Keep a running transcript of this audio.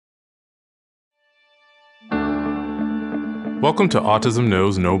Welcome to Autism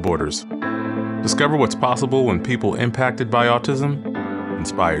Knows No Borders. Discover what's possible when people impacted by autism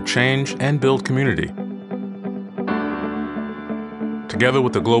inspire change and build community. Together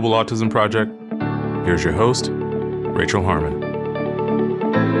with the Global Autism Project, here's your host, Rachel Harmon.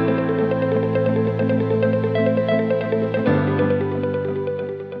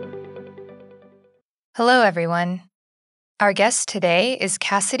 Hello, everyone. Our guest today is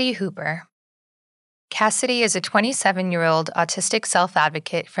Cassidy Hooper. Cassidy is a 27-year-old autistic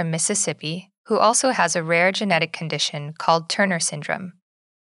self-advocate from Mississippi who also has a rare genetic condition called Turner syndrome.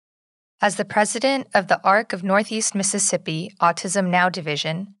 As the president of the ARC of Northeast Mississippi Autism Now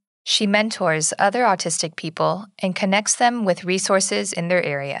division, she mentors other autistic people and connects them with resources in their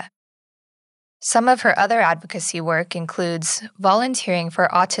area. Some of her other advocacy work includes volunteering for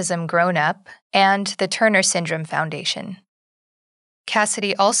Autism Grown Up and the Turner Syndrome Foundation.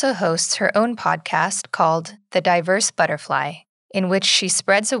 Cassidy also hosts her own podcast called The Diverse Butterfly, in which she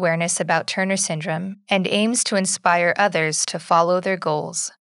spreads awareness about Turner syndrome and aims to inspire others to follow their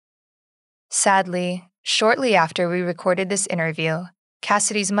goals. Sadly, shortly after we recorded this interview,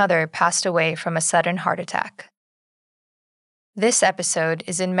 Cassidy's mother passed away from a sudden heart attack. This episode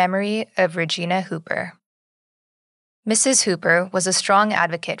is in memory of Regina Hooper. Mrs. Hooper was a strong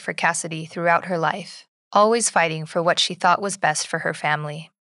advocate for Cassidy throughout her life, always fighting for what she thought was best for her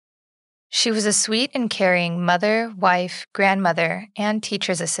family. She was a sweet and caring mother, wife, grandmother, and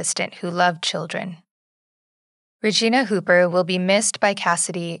teacher's assistant who loved children. Regina Hooper will be missed by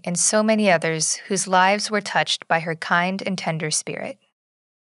Cassidy and so many others whose lives were touched by her kind and tender spirit.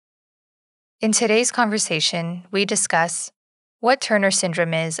 In today's conversation, we discuss what Turner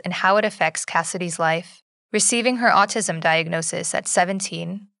syndrome is and how it affects Cassidy's life, receiving her autism diagnosis at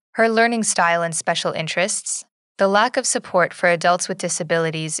 17, her learning style and special interests, the lack of support for adults with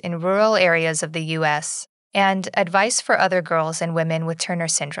disabilities in rural areas of the U.S., and advice for other girls and women with Turner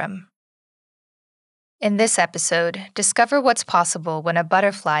syndrome. In this episode, discover what's possible when a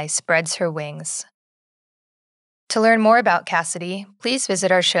butterfly spreads her wings. To learn more about Cassidy, please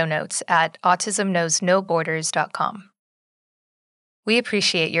visit our show notes at autismknowsnoborders.com. We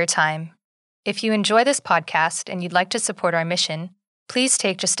appreciate your time. If you enjoy this podcast and you'd like to support our mission, please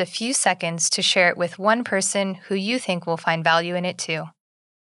take just a few seconds to share it with one person who you think will find value in it too.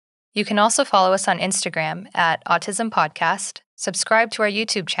 You can also follow us on Instagram at Autism Podcast, subscribe to our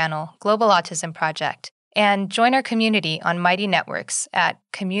YouTube channel, Global Autism Project, and join our community on Mighty Networks at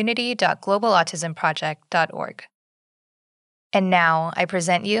community.globalautismproject.org. And now I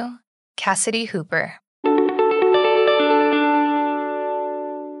present you Cassidy Hooper.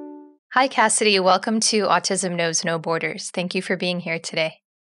 Hi, Cassidy. Welcome to Autism Knows No Borders. Thank you for being here today.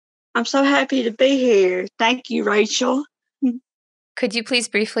 I'm so happy to be here. Thank you, Rachel. Could you please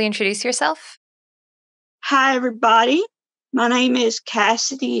briefly introduce yourself? Hi, everybody. My name is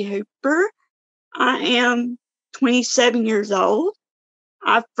Cassidy Hooper. I am 27 years old.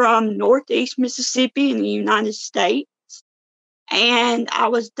 I'm from Northeast Mississippi in the United States, and I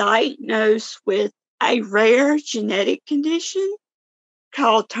was diagnosed with a rare genetic condition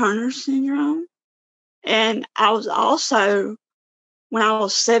called Turner syndrome. And I was also, when I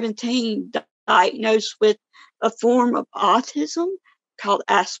was 17, diagnosed with a form of autism called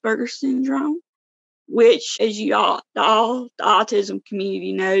Asperger's syndrome, which, as all the autism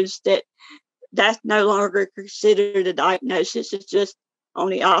community knows, that's no longer considered a diagnosis. It's just on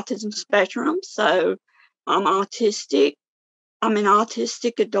the autism spectrum. So I'm autistic. I'm an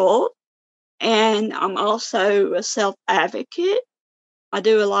autistic adult, and I'm also a self-advocate. I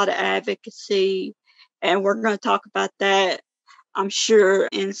do a lot of advocacy, and we're going to talk about that, I'm sure.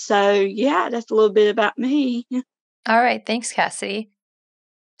 And so, yeah, that's a little bit about me. All right. Thanks, Cassidy.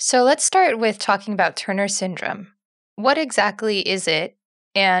 So let's start with talking about Turner syndrome. What exactly is it,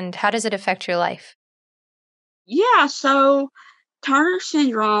 and how does it affect your life? Yeah, so Turner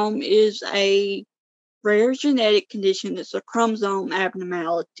syndrome is a rare genetic condition. It's a chromosome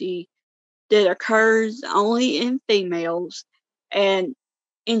abnormality that occurs only in females. And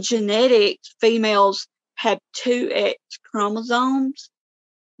in genetics, females have two X chromosomes.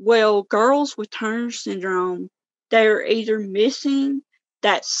 Well, girls with Turner syndrome, they're either missing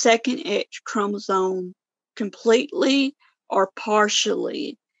that second X chromosome completely or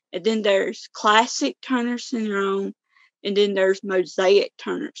partially. And then there's classic Turner syndrome, and then there's mosaic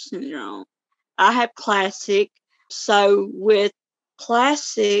Turner syndrome. I have classic. So with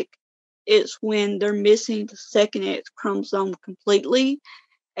classic, it's when they're missing the second X chromosome completely,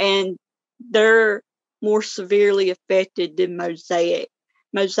 and they're more severely affected than mosaic.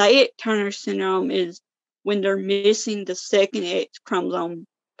 Mosaic Turner syndrome is when they're missing the second X chromosome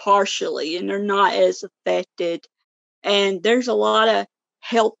partially, and they're not as affected. And there's a lot of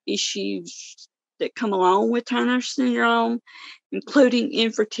health issues that come along with Turner syndrome, including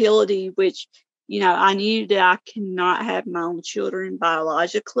infertility, which, I knew that I cannot have my own children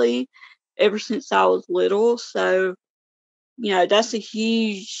biologically ever since I was little. So, that's a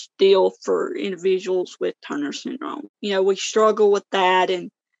huge deal for individuals with Turner syndrome. We struggle with that, and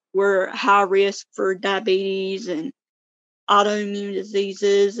we're high risk for diabetes and autoimmune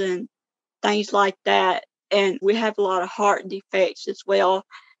diseases and things like that. And we have a lot of heart defects as well.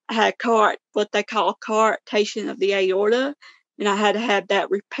 I had what they call coarctation of the aorta, and I had to have that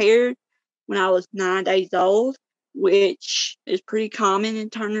repaired when I was 9 days old, which is pretty common in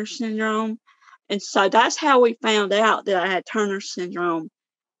Turner syndrome. And so that's how we found out that I had Turner syndrome,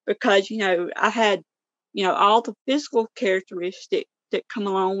 because, I had, all the physical characteristics that come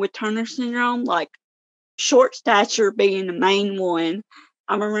along with Turner syndrome, like short stature being the main one.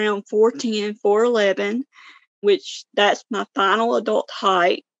 I'm around 4'10", 4'11", which that's my final adult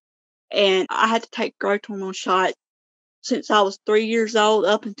height. And I had to take growth hormone shots since I was 3 years old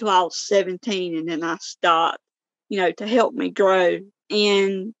up until I was 17. And then I stopped, to help me grow.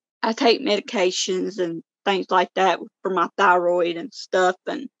 And I take medications and things like that for my thyroid and stuff.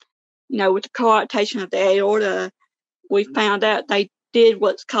 And, with the coarctation of the aorta, we found out they did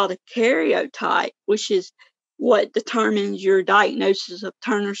what's called a karyotype, which is what determines your diagnosis of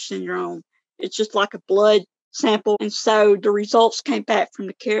Turner syndrome. It's just like a blood sample. And so the results came back from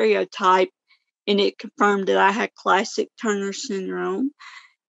the karyotype, and it confirmed that I had classic Turner syndrome.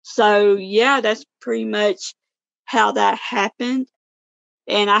 So, yeah, that's pretty much how that happened.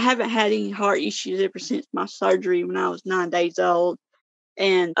 And I haven't had any heart issues ever since my surgery when I was 9 days old.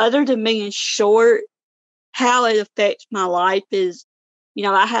 And other than being short, how it affects my life is,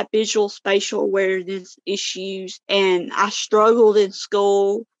 I have visual spatial awareness issues, and I struggled in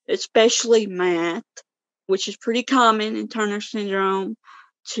school, especially math, which is pretty common in Turner syndrome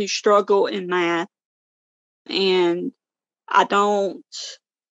to struggle in math. And I don't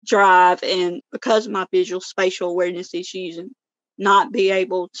drive, and because of my visual spatial awareness issues and not be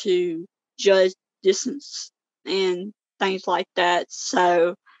able to judge distance and things like that.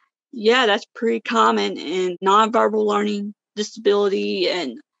 So, yeah, that's pretty common in nonverbal learning disability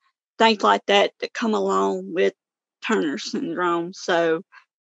and things like that come along with Turner syndrome. So,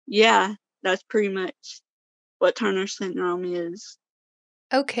 yeah, that's pretty much what Turner syndrome is.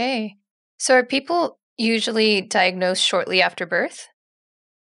 Okay. So are people usually diagnosed shortly after birth?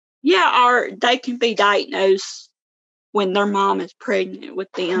 Yeah, or they can be diagnosed when their mom is pregnant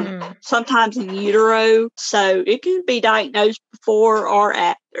with them, sometimes in utero. So it can be diagnosed before or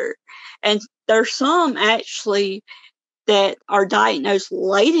after. And there's some actually that are diagnosed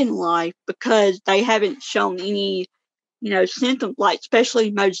late in life because they haven't shown any, symptoms, like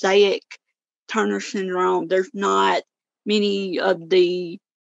especially mosaic Turner syndrome. There's not many of the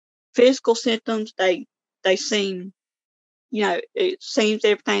physical symptoms. They seem, it seems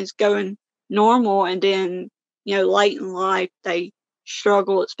everything's going normal, and then, late in life they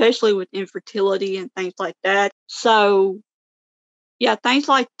struggle, especially with infertility and things like that. So, yeah, things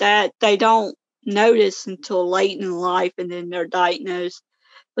like that they don't notice until late in life, and then they're diagnosed.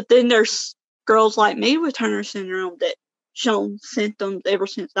 But then there's girls like me with Turner syndrome that shown symptoms ever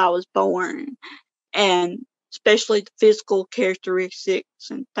since I was born, and especially the physical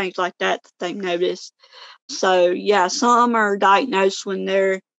characteristics and things like that they notice. So, yeah, some are diagnosed when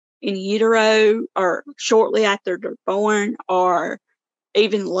they're in utero or shortly after they're born, or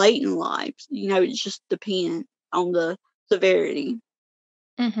even late in life. It just depends on the severity.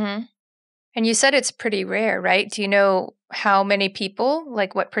 Mm-hmm. And you said it's pretty rare, right? Do you know how many people,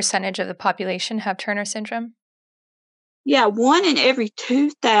 like what percentage of the population have Turner syndrome? Yeah, 1 in every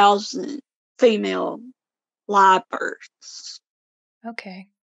 2,000 female live births. Okay.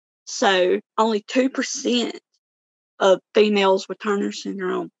 So only 2% of females with Turner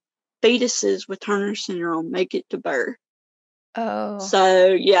syndrome, fetuses with Turner syndrome, make it to birth. Oh. So,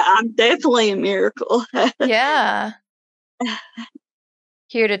 yeah, I'm definitely a miracle. Yeah.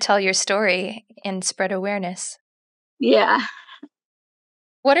 Here to tell your story and spread awareness. Yeah.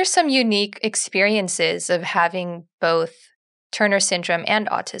 What are some unique experiences of having both Turner syndrome and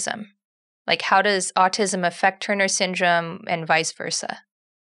autism? Like, how does autism affect Turner syndrome and vice versa?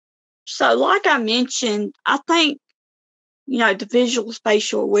 So, like I mentioned, I think, the visual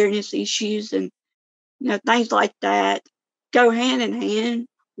spatial awareness issues and, things like that go hand in hand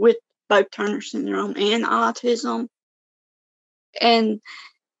with both Turner syndrome and autism. And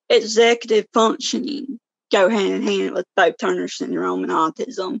executive functioning go hand in hand with both Turner syndrome and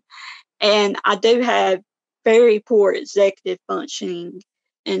autism. And I do have very poor executive functioning.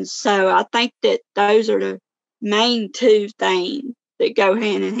 And so I think that those are the main two things that go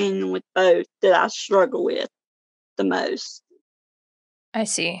hand in hand with both that I struggle with the most. I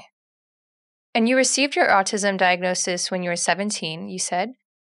see. And you received your autism diagnosis when you were 17, you said?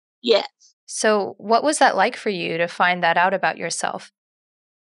 Yes. So, what was that like for you to find that out about yourself?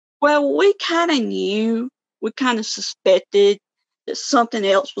 Well, we kind of knew, we kind of suspected that something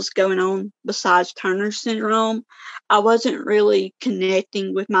else was going on besides Turner syndrome. I wasn't really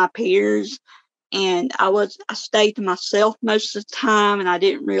connecting with my peers, and I stayed to myself most of the time, and I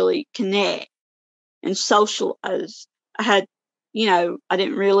didn't really connect and socialize. I had, I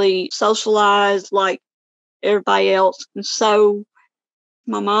didn't really socialize like everybody else. And so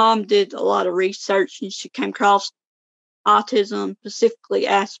my mom did a lot of research, and she came across autism, specifically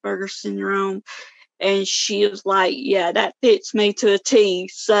Asperger's syndrome. And she was like, yeah, that fits me to a T.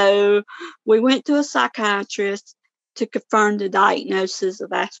 So we went to a psychiatrist to confirm the diagnosis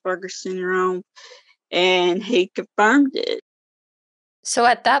of Asperger's syndrome, and he confirmed it. So,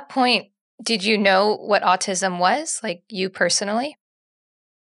 at that point, did you know what autism was, like you personally?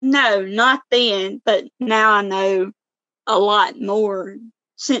 No, not then, but now I know a lot more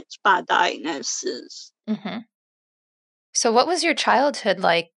since my diagnosis. Hmm. So, what was your childhood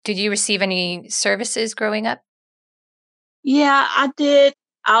like? Did you receive any services growing up? Yeah, I did.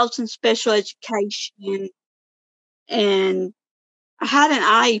 I was in special education, and I had an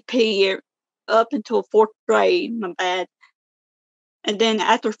IEP up until fourth grade, my bad. And then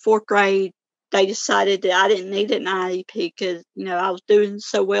after fourth grade, they decided that I didn't need an IEP because, I was doing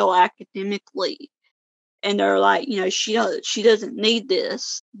so well academically. And they're like, she doesn't need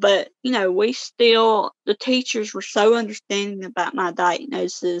this. But, the teachers were so understanding about my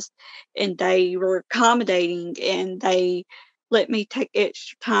diagnosis, and they were accommodating, and they let me take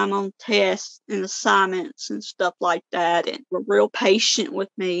extra time on tests and assignments and stuff like that, and were real patient with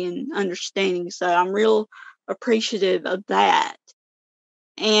me and understanding. So I'm real appreciative of that.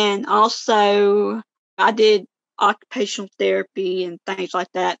 And also, I did occupational therapy and things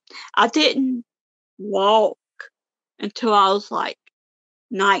like that. I didn't walk until I was like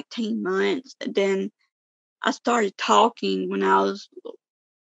 19 months. And then I started talking when I was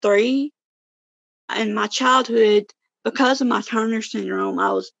 3. In my childhood, because of my Turner syndrome,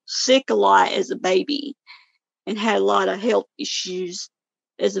 I was sick a lot as a baby and had a lot of health issues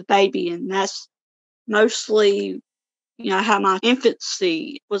as a baby. And that's mostly, how my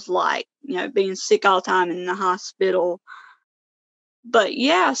infancy was like, being sick all the time in the hospital. But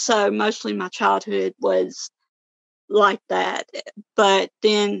yeah, so mostly my childhood was like that. But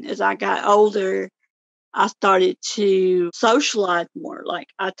then as I got older, I started to socialize more. Like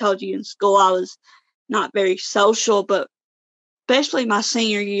I told you, in school, I was not very social, but especially my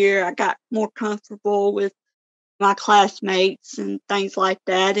senior year, I got more comfortable with my classmates and things like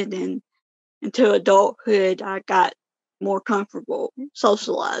that. And then into adulthood, I got more comfortable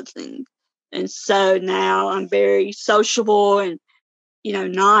socializing. And so now I'm very sociable and,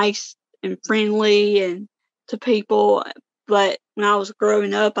 nice and friendly and to people. But when I was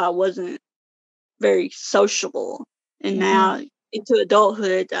growing up, I wasn't very sociable. And Hmm. now into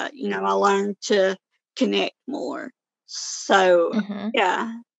adulthood, I learned to connect more. So, Hmm.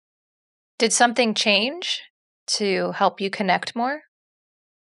 yeah. Did something change to help you connect more?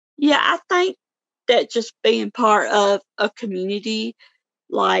 Yeah, I think that just being part of a community,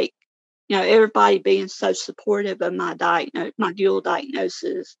 like, everybody being so supportive of my dual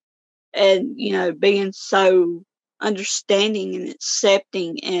diagnosis, and, being so understanding and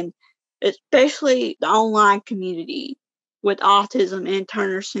accepting, and especially the online community with autism and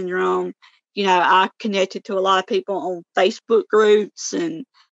Turner syndrome. I connected to a lot of people on Facebook groups and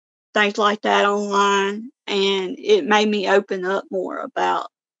things like that online, and it made me open up more about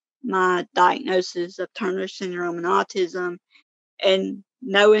my diagnosis of Turner syndrome and autism, and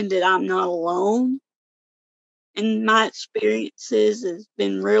knowing that I'm not alone in my experiences has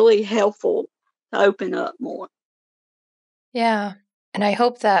been really helpful to open up more. Yeah. And I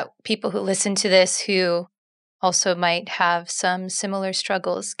hope that people who listen to this who also might have some similar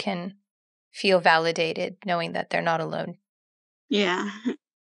struggles can feel validated knowing that they're not alone. Yeah.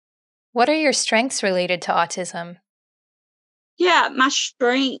 What are your strengths related to autism? Yeah, my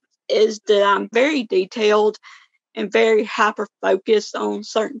strength is that I'm very detailed and very hyper focused on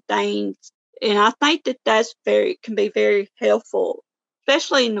certain things. And I think that can be very helpful,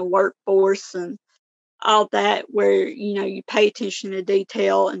 especially in the workforce and all that, where, you pay attention to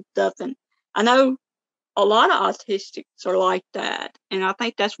detail and stuff. And I know a lot of autistics are like that. And I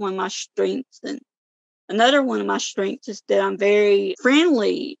think that's one of my strengths. And another one of my strengths is that I'm very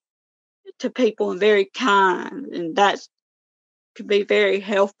friendly to people and very kind. And that could be very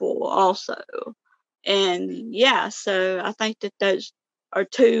helpful also. And yeah, so I think that those are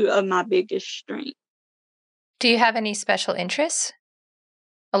two of my biggest strengths. Do you have any special interests?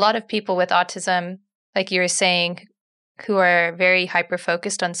 A lot of people with autism, like you were saying, who are very hyper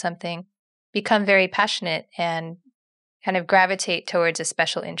focused on something, become very passionate and kind of gravitate towards a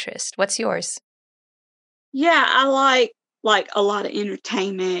special interest. What's yours? Yeah, I like a lot of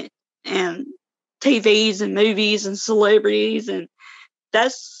entertainment and TVs and movies and celebrities, and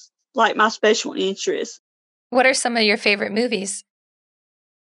that's like my special interest. What are some of your favorite movies?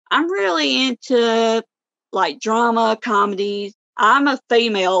 I'm really into like drama, comedies. I'm a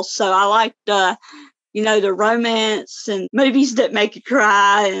female, so I like the romance and movies that make you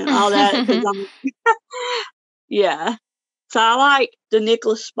cry and all that. Because yeah. So I like the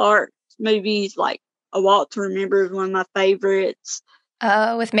Nicholas Sparks movies, like A Walk to Remember is one of my favorites.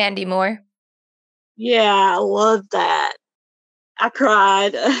 With Mandy Moore. Yeah, I love that. I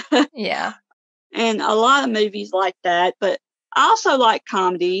cried. Yeah. And a lot of movies like that, but I also like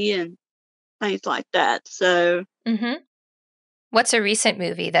comedy and things like that. So Mm-hmm. What's a recent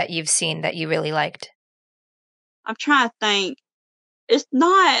movie that you've seen that you really liked? I'm trying to think. It's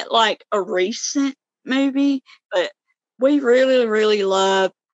not like a recent movie, but we really, really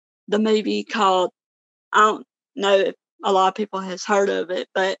love the movie called, I don't know if a lot of people has heard of it,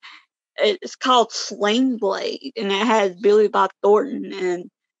 but it's called Sling Blade, and it has Billy Bob Thornton and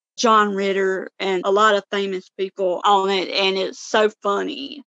John Ritter and a lot of famous people on it, and it's so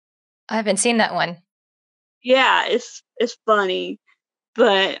funny. I haven't seen that one. Yeah, it's funny,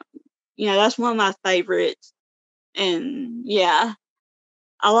 but that's one of my favorites. And yeah,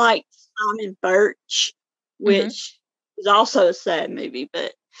 I like Simon Birch, Mm-hmm. which is also a sad movie,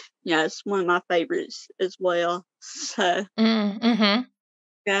 but it's one of my favorites as well. So Mm-hmm.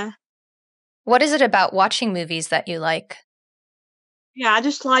 yeah. What is it about watching movies that you like? Yeah, I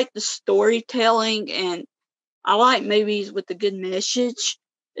just like the storytelling, and I like movies with a good message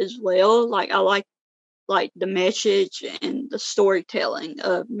as well. Like I like the message and the storytelling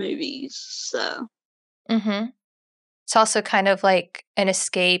of movies. So Mm-hmm. It's also kind of like an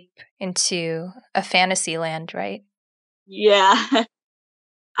escape into a fantasy land, right? yeah,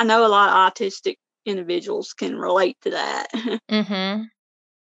 I know a lot of autistic individuals can relate to that. Mm-hmm.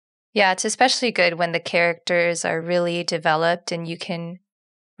 Yeah, it's especially good when the characters are really developed and you can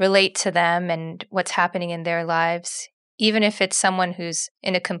relate to them and what's happening in their lives, even if it's someone who's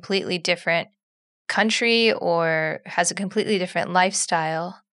in a completely different country or has a completely different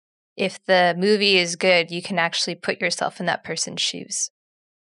lifestyle. If the movie is good, you can actually put yourself in that person's shoes.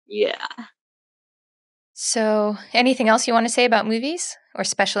 Yeah. So, anything else you want to say about movies or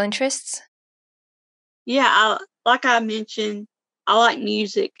special interests? Yeah, like I mentioned, I like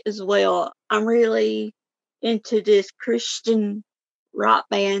music as well. I'm really into this Christian rock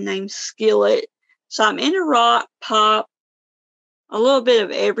band named Skillet. So I'm into rock, pop, a little bit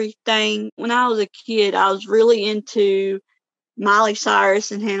of everything. When I was a kid, I was really into Miley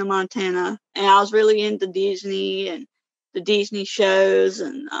Cyrus and Hannah Montana, and I was really into Disney and the Disney shows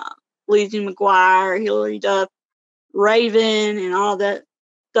and Lizzie McGuire, Hilary Duff, Raven, and all that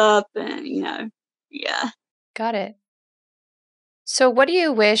stuff. And yeah. Got it. So, what do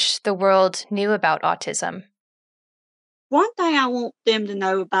you wish the world knew about autism? One thing I want them to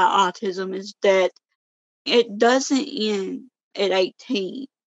know about autism is that it doesn't end at 18.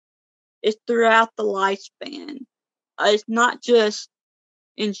 It's throughout the lifespan. It's not just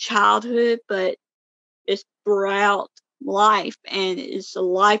in childhood, but it's throughout life, and it's a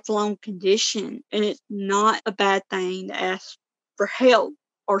lifelong condition, and it's not a bad thing to ask for help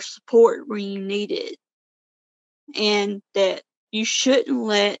or support when you need it, and that you shouldn't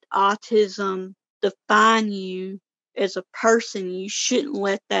let autism define you as a person. You shouldn't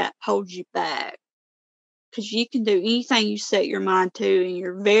let that hold you back, because you can do anything you set your mind to, and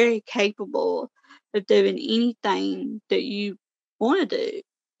you're very capable of doing anything that you want to do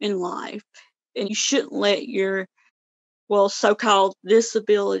in life. And you shouldn't let your so-called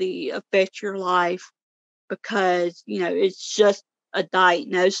disability affect your life, because it's just a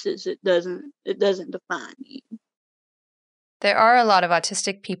diagnosis. It doesn't define you. There are a lot of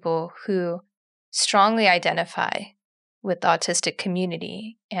autistic people who strongly identify with the autistic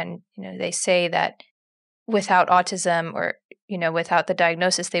community. And, they say that without autism or, without the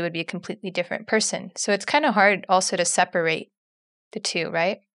diagnosis, they would be a completely different person. So it's kind of hard also to separate the two,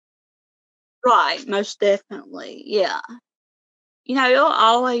 right? Right, most definitely. Yeah. It'll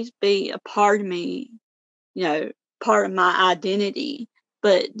always be a part of me, part of my identity,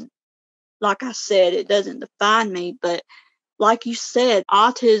 but like I said, it doesn't define me. But like you said,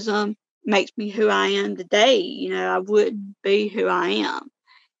 autism makes me who I am today. I wouldn't be who I am,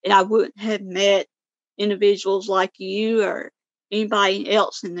 and I wouldn't have met individuals like you or anybody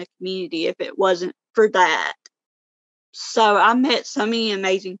else in the community if it wasn't for that. So I met so many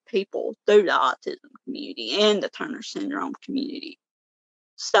amazing people through the autism community and the Turner syndrome community.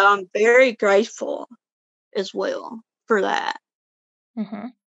 So I'm very grateful as well for that. Mm-hmm.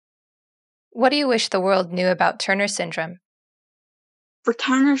 What do you wish the world knew about Turner syndrome? For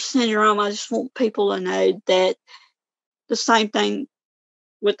Turner syndrome, I just want people to know that the same thing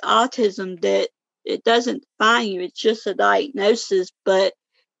with autism, that it doesn't define you. It's just a diagnosis. But,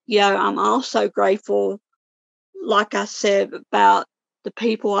 I'm also grateful, like I said, about the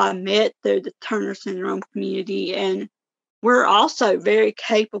people I met through the Turner syndrome community. And we're also very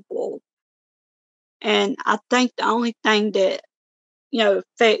capable. And I think the only thing that,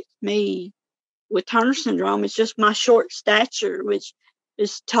 affects me with Turner syndrome is just my short stature, which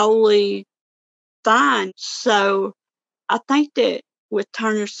is totally fine. So I think that with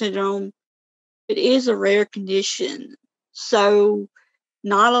Turner syndrome, it is a rare condition. So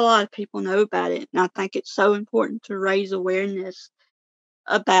not a lot of people know about it. And I think it's so important to raise awareness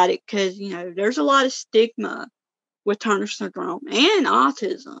about it because, there's a lot of stigma with Turner syndrome and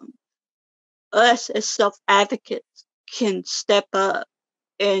autism. Us as self-advocates can step up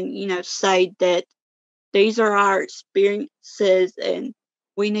and, say that these are our experiences and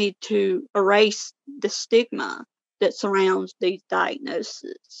we need to erase the stigma that surrounds these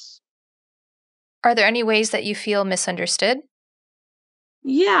diagnoses. Are there any ways that you feel misunderstood?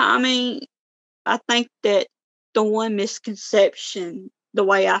 Yeah, I think that the one misconception, the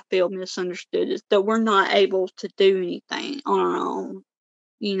way I feel misunderstood, is that we're not able to do anything on our own,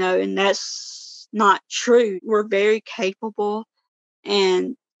 and that's not true. We're very capable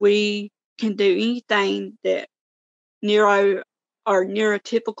and we can do anything that neuro or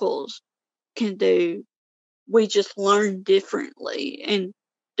neurotypicals can do. We just learn differently and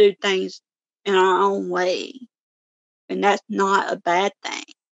do things in our own way. And that's not a bad thing.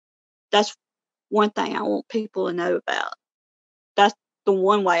 That's one thing I want people to know about. That's the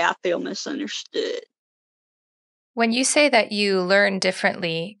one way I feel misunderstood. When you say that you learn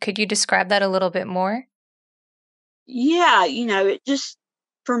differently, could you describe that a little bit more? Yeah, it just,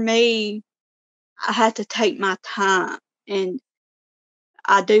 for me, I had to take my time and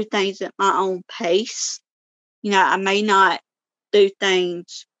I do things at my own pace. I may not do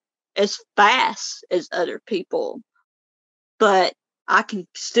things as fast as other people, but I can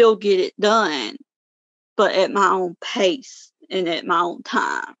still get it done, but at my own pace and at my own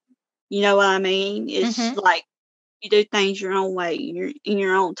time. You know what I mean? It's Mm-hmm. like you do things your own way, in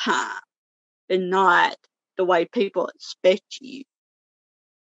your own time, and not the way people expect you.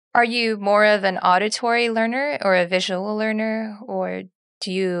 Are you more of an auditory learner or a visual learner, or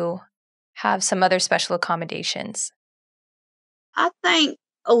do you have some other special accommodations? I think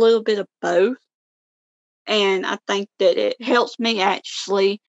a little bit of both, and I think that it helps me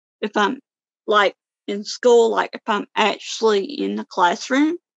actually if I'm like in school, like if I'm actually in the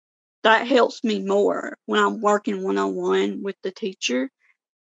classroom, that helps me more when I'm working one-on-one with the teacher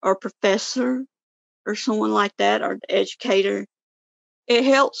or professor or someone like that or the educator. It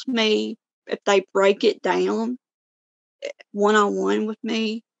helps me if they break it down one-on-one with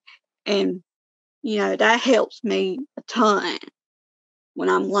me, and that helps me a ton when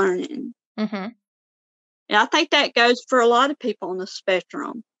I'm learning. Mm-hmm. And I think that goes for a lot of people on the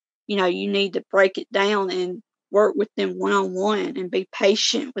spectrum. You need to break it down and work with them one-on-one and be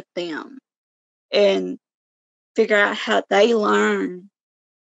patient with them and figure out how they learn.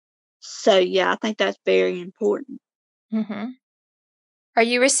 So, yeah, I think that's very important. Mm-hmm. Are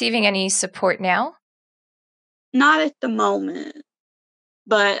you receiving any support now? Not at the moment,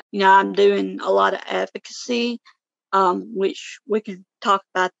 but, I'm doing a lot of advocacy, which we can talk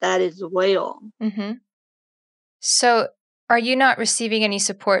about that as well. Mm-hmm. So, are you not receiving any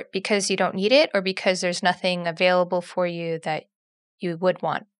support because you don't need it or because there's nothing available for you that you would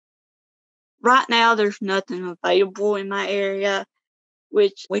want? Right now, there's nothing available in my area,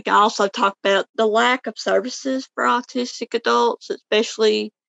 which we can also talk about the lack of services for autistic adults,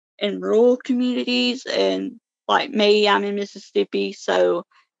 especially in rural communities. And like me, I'm in Mississippi, so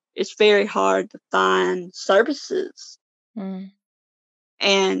it's very hard to find services. Mm.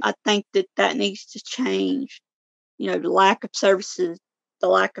 And I think that needs to change. The lack of services, the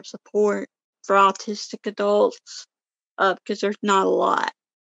lack of support for autistic adults, because there's not a lot.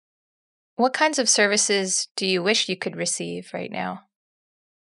 What kinds of services do you wish you could receive right now?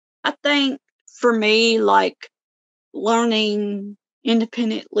 I think for me, like learning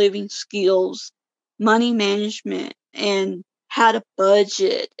independent living skills, money management, and how to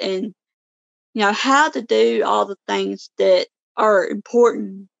budget, and how to do all the things that are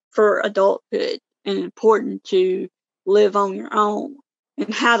important for adulthood. and important to live on your own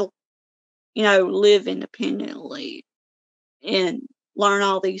and how to, live independently and learn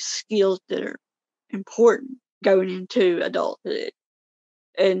all these skills that are important going into adulthood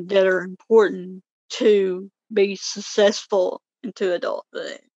and that are important to be successful into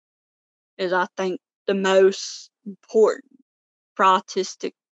adulthood is, I think, the most important for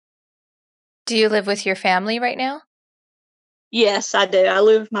autistic. Do you live with your family right now? Yes, I do. I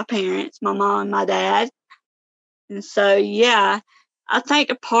live with my parents, my mom and my dad. And so, yeah, I think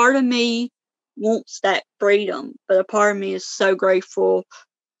a part of me wants that freedom, but a part of me is so grateful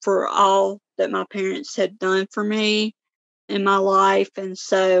for all that my parents have done for me in my life. And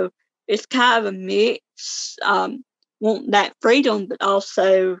so it's kind of a mix, wanting that freedom, but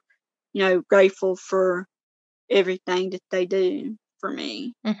also, grateful for everything that they do for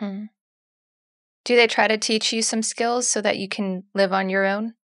me. Mm-hmm. Do they try to teach you some skills so that you can live on your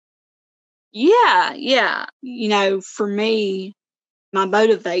own? Yeah. For me, my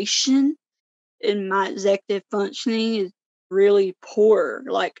motivation in my executive functioning is really poor.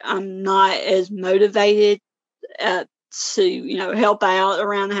 Like, I'm not as motivated to, help out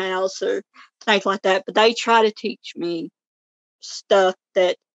around the house or things like that. But they try to teach me stuff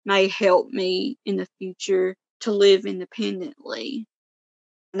that may help me in the future to live independently.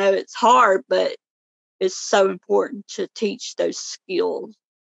 I know it's hard, but it's so important to teach those skills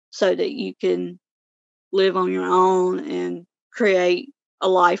so that you can live on your own and create a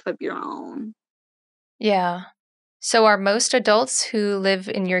life of your own. Yeah. So are most adults who live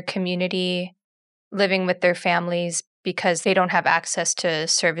in your community living with their families because they don't have access to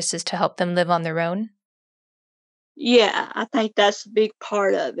services to help them live on their own? Yeah, I think that's a big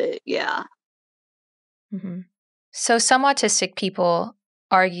part of it. Yeah. Mm-hmm. So some autistic people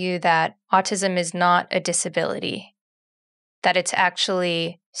argue that autism is not a disability, that it's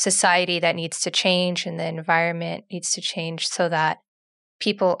actually society that needs to change and the environment needs to change so that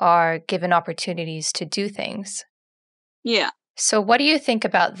people are given opportunities to do things. Yeah. So what do you think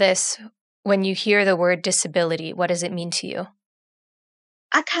about this when you hear the word disability? What does it mean to you?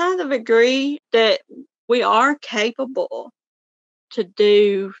 I kind of agree that we are capable to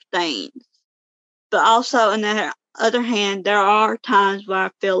do things. But also, on the other hand, there are times where I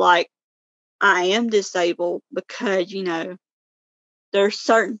feel like I am disabled because, there's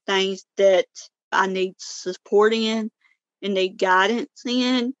certain things that I need support in and need guidance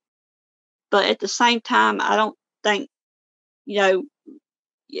in. But at the same time, I don't think, you know,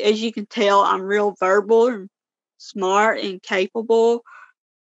 as you can tell, I'm real verbal and smart and capable.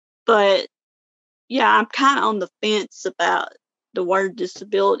 But yeah, I'm kind of on the fence about the word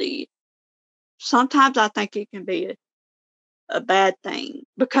disability. Sometimes I think it can be a bad thing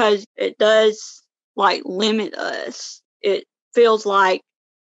because it does like limit us. It feels like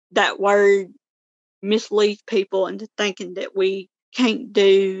that word misleads people into thinking that we can't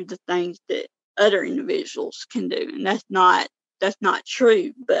do the things that other individuals can do, and that's not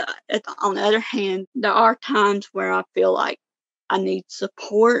true. But on the other hand, there are times where I feel like I need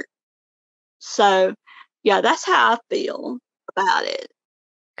support. So, yeah, that's how I feel about it.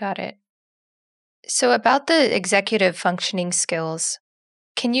 Got it. So about the executive functioning skills,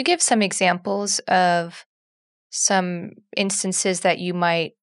 can you give some examples of some instances that you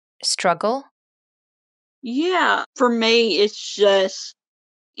might struggle? Yeah, for me, it's just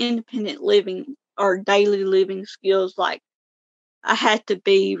independent living or daily living skills. Like, I had to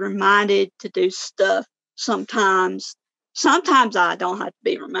be reminded to do stuff sometimes. Sometimes I don't have to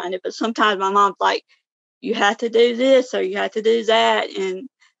be reminded, but sometimes my mom's like, you have to do this or you have to do that. And,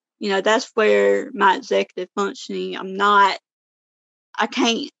 that's where my executive functioning, I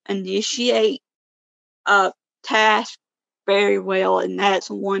can't initiate a task very well. And that's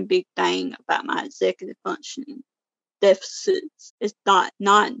one big thing about my executive functioning deficits. It's not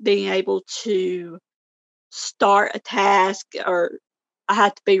being able to start a task, or I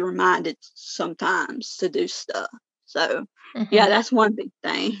have to be reminded sometimes to do stuff. So, yeah, Hmm. that's one big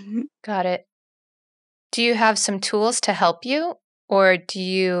thing. Got it. Do you have some tools to help you, or do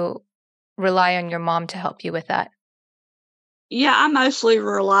you rely on your mom to help you with that? Yeah, I mostly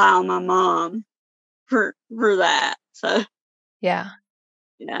rely on my mom for that. So, Yeah.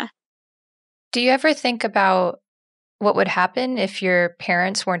 yeah. Do you ever think about what would happen if your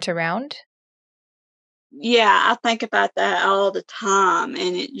parents weren't around? Yeah, I think about that all the time,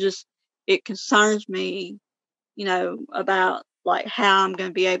 and it concerns me, about like how I'm going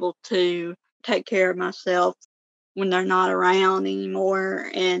to be able to take care of myself when they're not around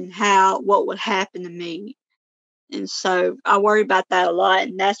anymore, and what would happen to me. And so I worry about that a lot,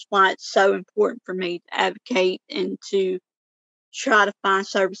 and that's why it's so important for me to advocate and to try to find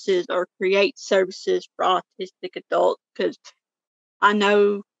services or create services for autistic adults, because I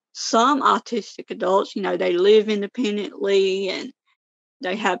know some autistic adults, they live independently and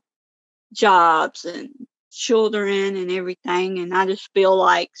they have jobs and children and everything. And I just feel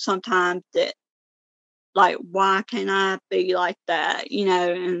like sometimes that, like, why can't I be like that?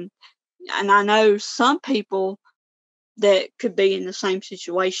 And I know some people that could be in the same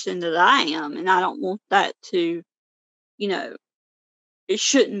situation that I am, and I don't want that to, it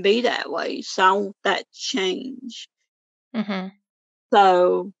shouldn't be that way. So I want that to change. Mm-hmm.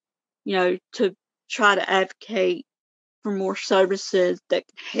 So, to try to advocate for more services that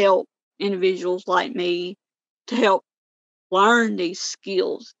can help individuals like me to help learn these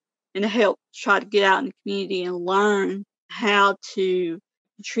skills and to help try to get out in the community and learn how to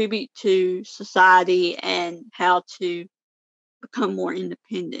contribute to society and how to become more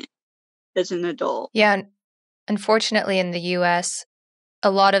independent as an adult. Yeah, unfortunately, in the US,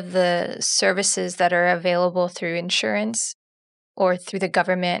 a lot of the services that are available through insurance or through the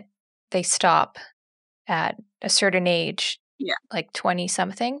government, they stop at a certain age, Yeah. like 20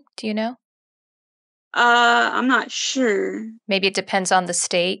 something. Do you know? I'm not sure. Maybe it depends on the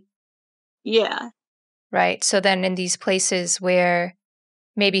state, Yeah. right? So then in these places where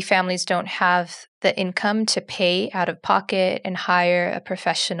maybe families don't have the income to pay out of pocket and hire a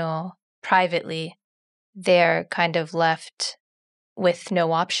professional privately, they're kind of left with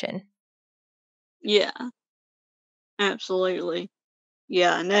no option. Yeah. Absolutely.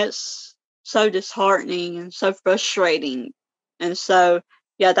 Yeah, and that's so disheartening and so frustrating. And so,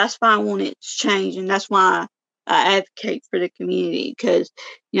 yeah, that's why I want it to change. And that's why I advocate for the community, because,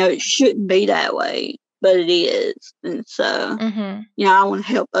 it shouldn't be that way, but it is. And so, Mm-hmm. I want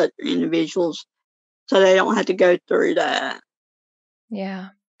to help other individuals so they don't have to go through that. Yeah,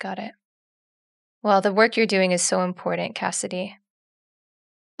 got it. Well, the work you're doing is so important, Cassidy.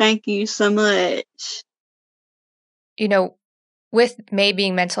 Thank you so much. With May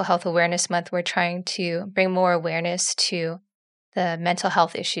being Mental Health Awareness Month, we're trying to bring more awareness to the mental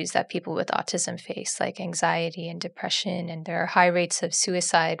health issues that people with autism face, like anxiety and depression, and there are high rates of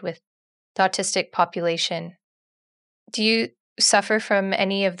suicide with the autistic population. Do you suffer from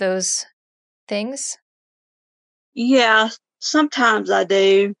any of those things? Yeah, sometimes I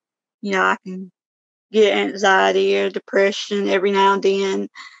do. I can get anxiety or depression every now and then.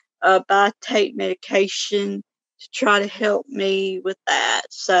 But I take medication to try to help me with that.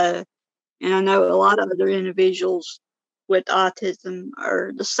 So, and I know a lot of other individuals with autism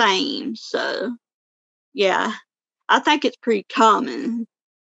are the same. So, yeah, I think it's pretty common.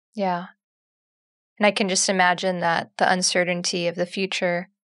 Yeah. And I can just imagine that the uncertainty of the future,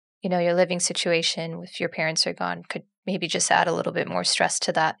 your living situation, if your parents are gone, could maybe just add a little bit more stress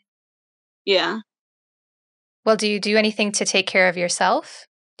to that. Yeah, Well, do you do anything to take care of yourself?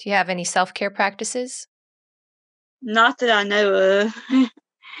 Do you have any self-care practices? not that I know of.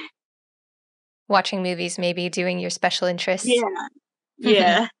 Watching movies, maybe doing your special interests? Yeah,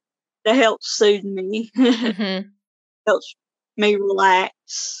 yeah, that helps soothe me, Mm-hmm. helps me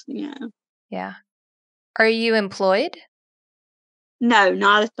relax. Yeah. Are you employed? No,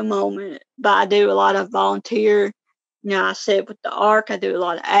 not at the moment, but I do a lot of volunteer. I said with the ARC, I do a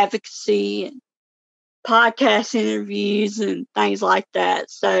lot of advocacy and podcast interviews and things like that.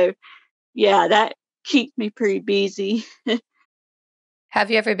 So, yeah, that keeps me pretty busy.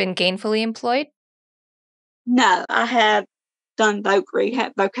 Have you ever been gainfully employed? No, I have done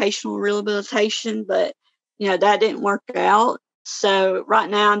vocational rehabilitation, but that didn't work out. So right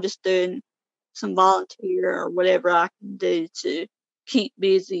now I'm just doing some volunteer or whatever I can do to keep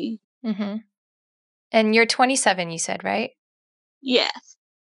busy. Mm-hmm. And you're 27, you said, right? Yes,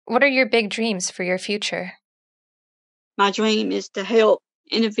 What are your big dreams for your future? my dream is to help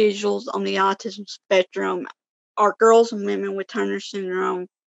individuals on the autism spectrum, or girls and women with Turner syndrome,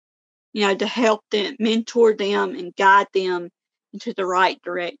 to help them, mentor them, and guide them into the right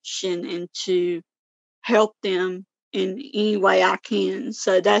direction and to help them in any way I can.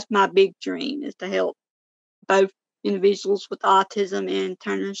 So that's my big dream, is to help both individuals with autism and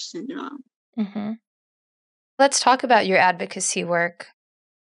Turner syndrome. Mm-hmm. Let's talk about your advocacy work.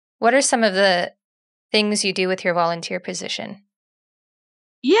 What are some of the things you do with your volunteer position?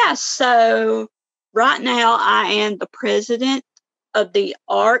 Yeah, so right now I am the president of the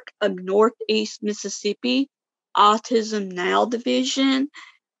ARC of Northeast Mississippi Autism Now division,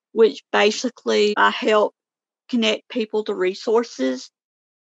 which basically I help connect people to resources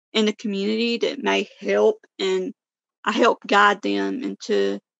in the community that may help, and I help guide them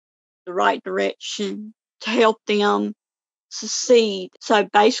into the right direction to help them succeed. So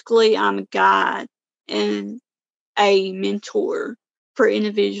basically, I'm a guide, and a mentor for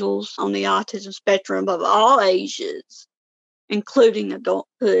individuals on the autism spectrum of all ages, including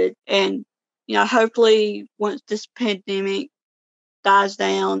adulthood. And, hopefully once this pandemic dies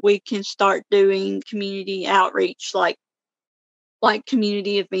down, we can start doing community outreach, like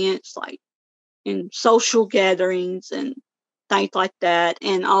community events, like in social gatherings and things like that.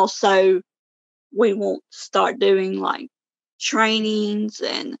 And also we want to start doing like trainings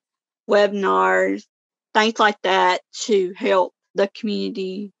and webinars, things like that, to help the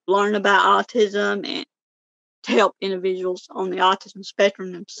community learn about autism and to help individuals on the autism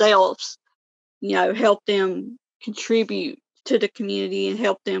spectrum themselves, help them contribute to the community and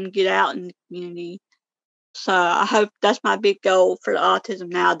help them get out in the community. So I hope that's my big goal for the Autism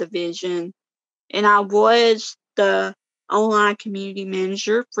Now division. And I was the online community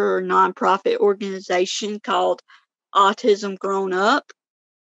manager for a nonprofit organization called Autism Grown Up,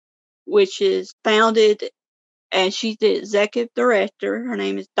 which is founded, and she's the executive director. Her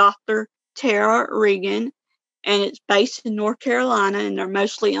name is Dr. Tara Regan, and it's based in North Carolina, and they're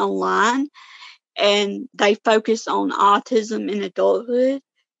mostly online. And they focus on autism in adulthood.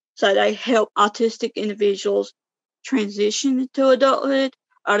 So they help autistic individuals transition into adulthood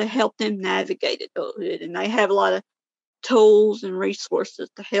or to help them navigate adulthood. And they have a lot of tools and resources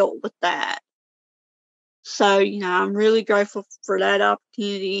to help with that. So, I'm really grateful for that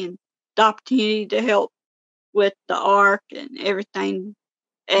opportunity and the opportunity to help with the ARC and everything.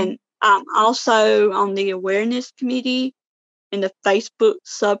 And I'm also on the awareness committee and the Facebook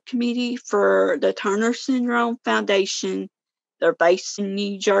subcommittee for the Turner Syndrome Foundation. They're based in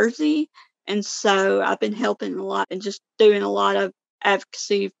New Jersey. And so I've been helping a lot and just doing a lot of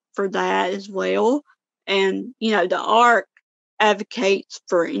advocacy for that as well. And, the ARC advocates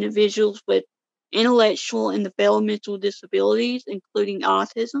for individuals with intellectual and developmental disabilities, including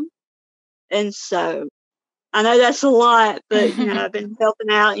autism. And so I know that's a lot, but, I've been helping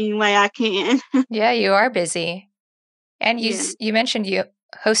out any way I can. Yeah, you are busy. And Yeah. you mentioned you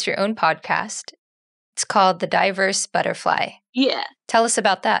host your own podcast. It's called The Diverse Butterfly. Yeah. Tell us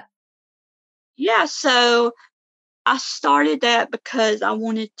about that. Yeah, so I started that because I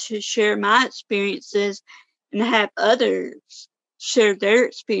wanted to share my experiences and have others share their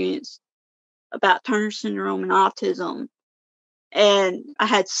experience about Turner syndrome and autism. And I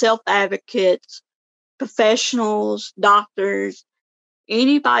had self-advocates, professionals, doctors,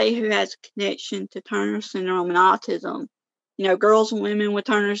 anybody who has a connection to Turner syndrome and autism, girls and women with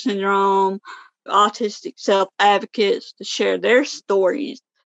Turner syndrome, autistic self-advocates, to share their stories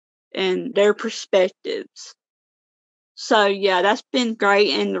and their perspectives. So, yeah, that's been great.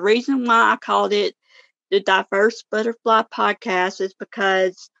 And the reason why I called it the Diverse Butterfly Podcast is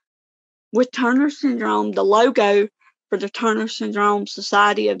because with Turner syndrome, the logo for the Turner Syndrome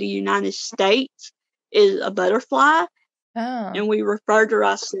Society of the United States is a butterfly. Oh. And we refer to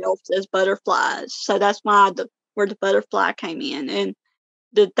ourselves as butterflies. So that's why where the butterfly came in. And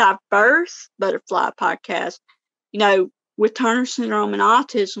the Diverse Butterfly Podcast, with Turner syndrome and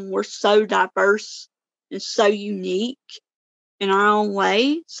autism, we're so diverse and so unique in our own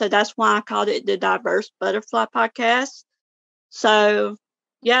way. So that's why I called it the Diverse Butterfly Podcast. So,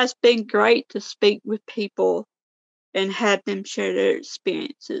 yeah, it's been great to speak with people and have them share their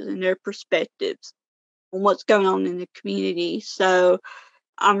experiences and their perspectives on what's going on in the community. So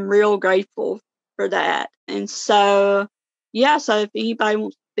I'm real grateful for that. And so, yeah, so if anybody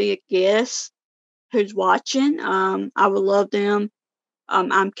wants to be a guest who's watching, I would love them.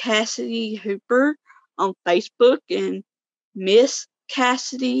 I'm Cassidy Hooper on Facebook and Miss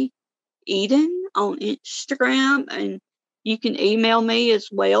Cassidy Eden on Instagram. And you can email me as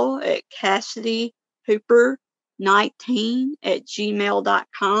well at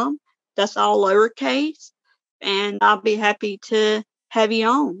CassidyHooper19@gmail.com. That's all lowercase. And I'll be happy to have you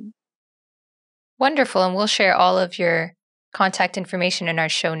on. Wonderful. And we'll share all of your contact information in our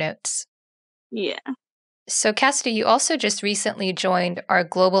show notes. Yeah. So, Cassidy, you also just recently joined our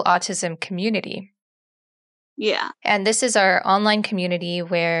global autism community. Yeah. And this is our online community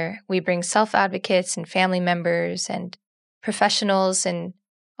where we bring self-advocates and family members and professionals in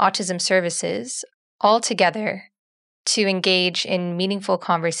autism services all together to engage in meaningful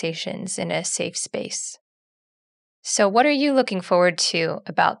conversations in a safe space. So what are you looking forward to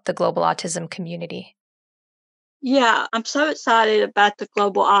about the global autism community? Yeah, I'm so excited about the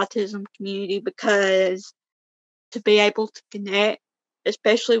global autism community because to be able to connect,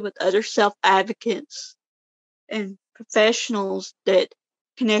 especially with other self-advocates and professionals that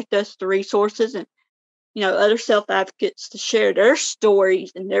connect us to resources and, other self-advocates to share their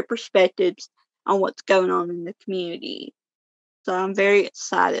stories and their perspectives on what's going on in the community. So I'm very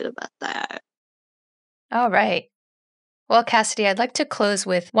excited about that. All right. Well, Cassidy, I'd like to close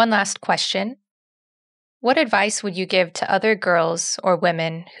with one last question. What advice would you give to other girls or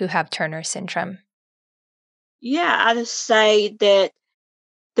women who have Turner syndrome? Yeah, I just say that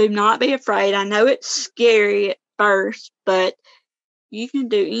do not be afraid. I know it's scary at first, but you can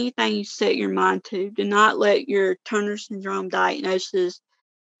do anything you set your mind to. Do not let your Turner syndrome diagnosis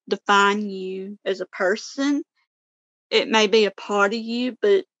define you as a person. It may be a part of you,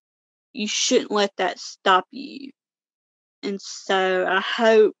 but you shouldn't let that stop you. And so I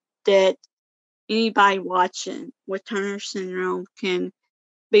hope that anybody watching with Turner syndrome can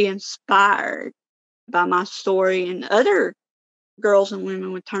be inspired by my story and other girls and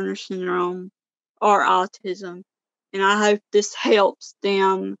women with Turner syndrome or autism. And I hope this helps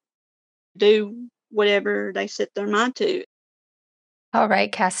them do whatever they set their mind to. All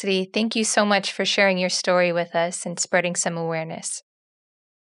right, Cassidy, thank you so much for sharing your story with us and spreading some awareness.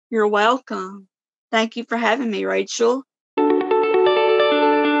 You're welcome. Thank you for having me, Rachel.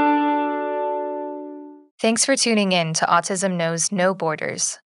 Thanks for tuning in to Autism Knows No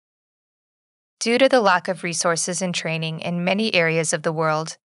Borders. Due to the lack of resources and training in many areas of the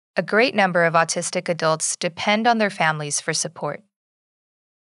world, a great number of autistic adults depend on their families for support.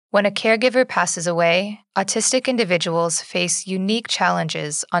 When a caregiver passes away, autistic individuals face unique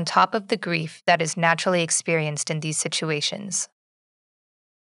challenges on top of the grief that is naturally experienced in these situations.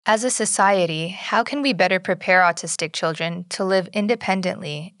 As a society, how can we better prepare autistic children to live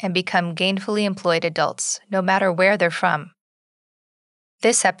independently and become gainfully employed adults, no matter where they're from?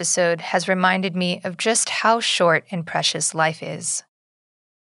 This episode has reminded me of just how short and precious life is.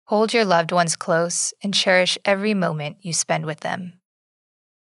 Hold your loved ones close and cherish every moment you spend with them.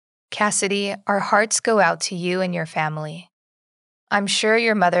 Cassidy, our hearts go out to you and your family. I'm sure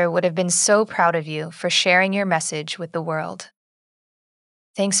your mother would have been so proud of you for sharing your message with the world.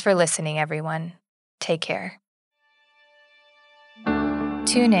 Thanks for listening, everyone. Take care.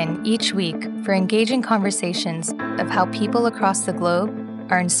 Tune in each week for engaging conversations of how people across the globe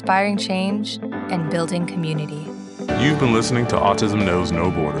are inspiring change and building community. You've been listening to Autism Knows No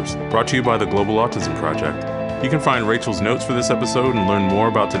Borders, brought to you by the Global Autism Project. You can find Rachel's notes for this episode and learn more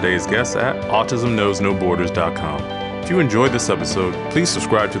about today's guests at autismknowsnoborders.com. If you enjoyed this episode, please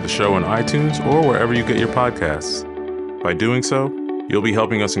subscribe to the show on iTunes or wherever you get your podcasts. By doing so, you'll be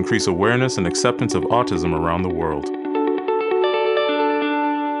helping us increase awareness and acceptance of autism around the world.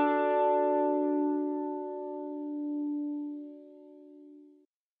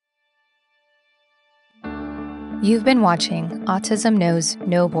 You've been watching Autism Knows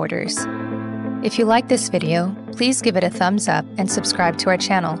No Borders. If you like this video, please give it a thumbs up and subscribe to our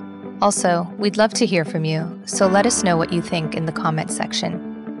channel. Also, we'd love to hear from you, so let us know what you think in the comment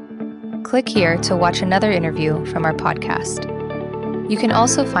section. Click here to watch another interview from our podcast. You can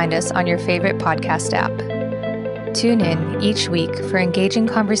also find us on your favorite podcast app. Tune in each week for engaging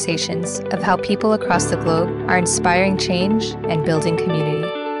conversations of how people across the globe are inspiring change and building community.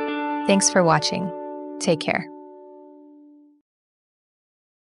 Thanks for watching. Take care.